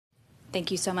Thank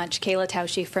you so much. Kayla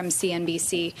Tausche from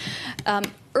CNBC.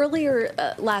 Earlier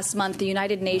last month, the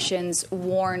United Nations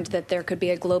warned that there could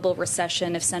be a global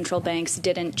recession if central banks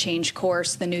didn't change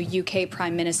course. The new UK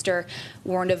Prime Minister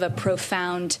warned of a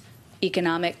profound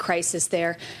economic crisis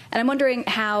there. And I'm wondering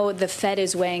how the Fed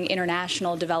is weighing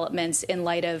international developments in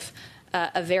light of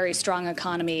a very strong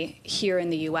economy here in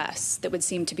the U.S. that would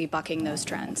seem to be bucking those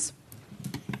trends.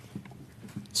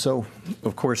 So,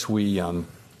 of course, we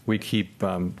keep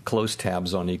close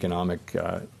tabs on economic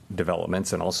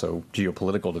developments and also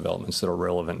geopolitical developments that are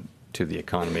relevant to the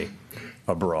economy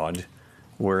abroad.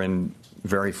 We're in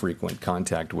very frequent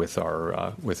contact with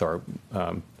our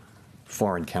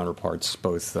foreign counterparts,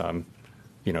 both through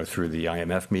the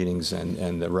IMF meetings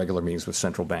and the regular meetings with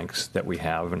central banks that we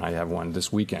have, and I have one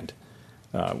this weekend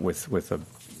with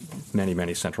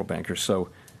many central bankers. So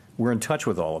we're in touch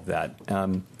with all of that.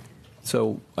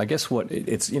 So I guess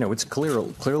it's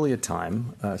clearly a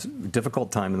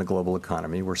difficult time in the global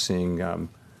economy. We're seeing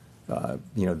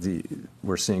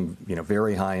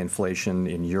very high inflation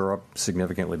in Europe,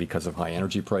 significantly because of high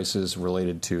energy prices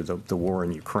related to the war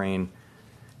in Ukraine,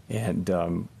 and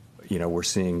we're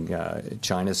seeing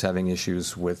China's having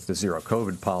issues with the zero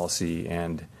COVID policy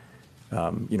and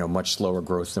much slower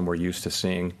growth than we're used to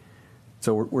seeing.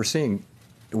 So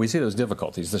we see those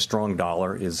difficulties. The strong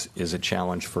dollar is a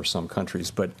challenge for some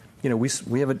countries, but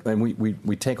we have it, and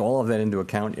we take all of that into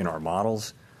account in our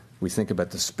models. We think about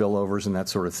the spillovers and that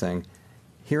sort of thing.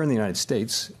 Here in the United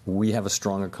States, we have a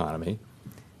strong economy,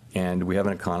 and we have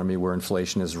an economy where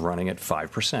inflation is running at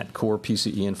 5%. Core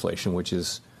PCE inflation, which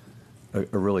is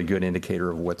a really good indicator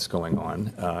of what's going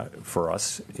on for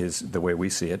us, is the way we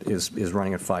see it, is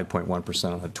running at 5.1%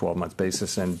 on a 12-month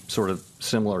basis, and sort of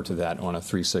similar to that on a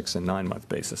 3, 6, and 9-month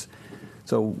basis.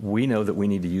 So we know that we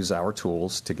need to use our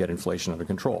tools to get inflation under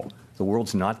control. The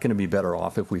world's not going to be better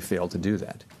off if we fail to do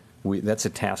that. That's a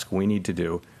task we need to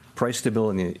do. Price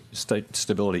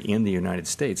stability in the United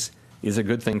States is a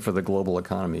good thing for the global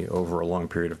economy over a long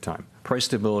period of time. Price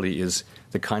stability is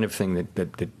the kind of thing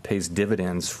that pays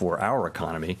dividends for our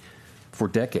economy for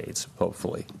decades,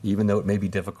 hopefully, even though it may be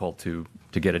difficult to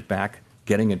get it back.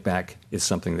 Getting it back is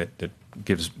something that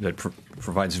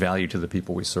provides value to the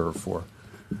people we serve for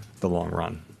the long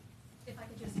run. If I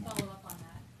could just follow up on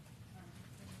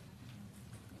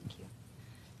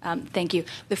that. Thank you.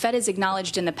 The Fed has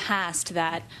acknowledged in the past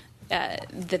that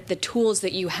the tools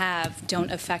that you have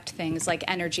don't affect things like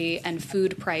energy and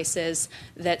food prices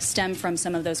that stem from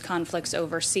some of those conflicts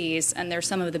overseas, and they're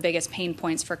some of the biggest pain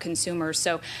points for consumers.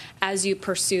 So as you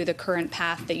pursue the current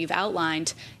path that you've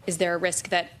outlined, is there a risk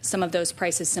that some of those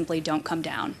prices simply don't come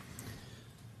down?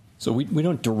 So we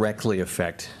don't directly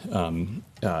affect,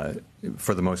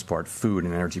 for the most part, food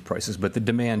and energy prices, but the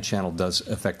demand channel does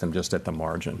affect them just at the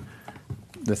margin.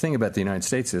 The thing about the United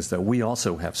States is that we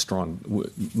also have strong,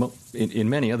 in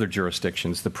many other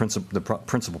jurisdictions, the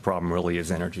principal problem really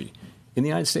is energy. In the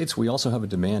United States, we also have a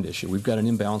demand issue. We've got an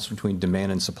imbalance between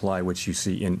demand and supply, which you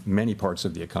see in many parts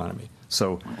of the economy.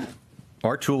 So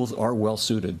our tools are well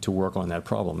suited to work on that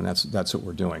problem, and that's what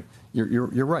we're doing.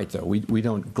 You're right, though. We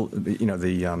don't,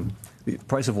 the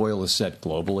price of oil is set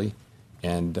globally,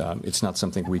 and it's not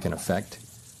something we can affect.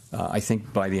 I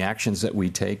think by the actions that we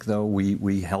take, though,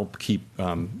 we help keep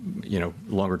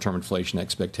longer-term inflation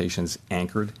expectations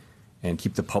anchored and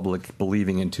keep the public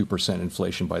believing in 2%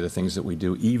 inflation by the things that we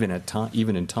do, even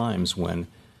in times when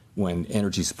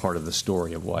energy is part of the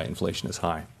story of why inflation is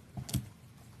high.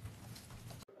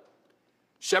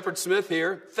 Shepard Smith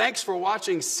here. Thanks for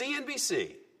watching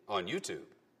CNBC on YouTube.